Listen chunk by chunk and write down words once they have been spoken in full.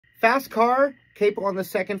Fast car, capo on the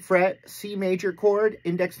 2nd fret, C major chord,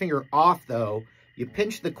 index finger off though. You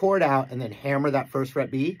pinch the chord out and then hammer that 1st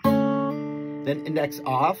fret B. Then index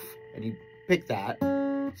off, and you pick that.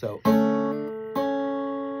 So,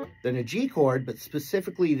 then a G chord, but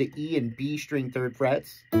specifically the E and B string 3rd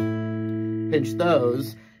frets. Pinch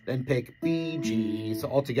those, then pick B, G. So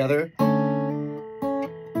all together.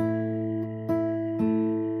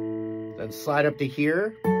 Then slide up to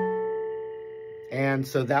here. And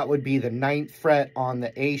so that would be the 9th fret on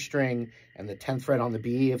the A string and the 10th fret on the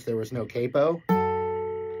B if there was no capo.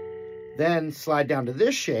 Then slide down to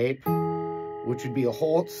this shape, which would be a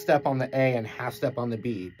whole step on the A and half step on the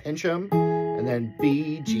B. Pinch them, and then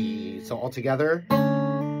B, G. So all together.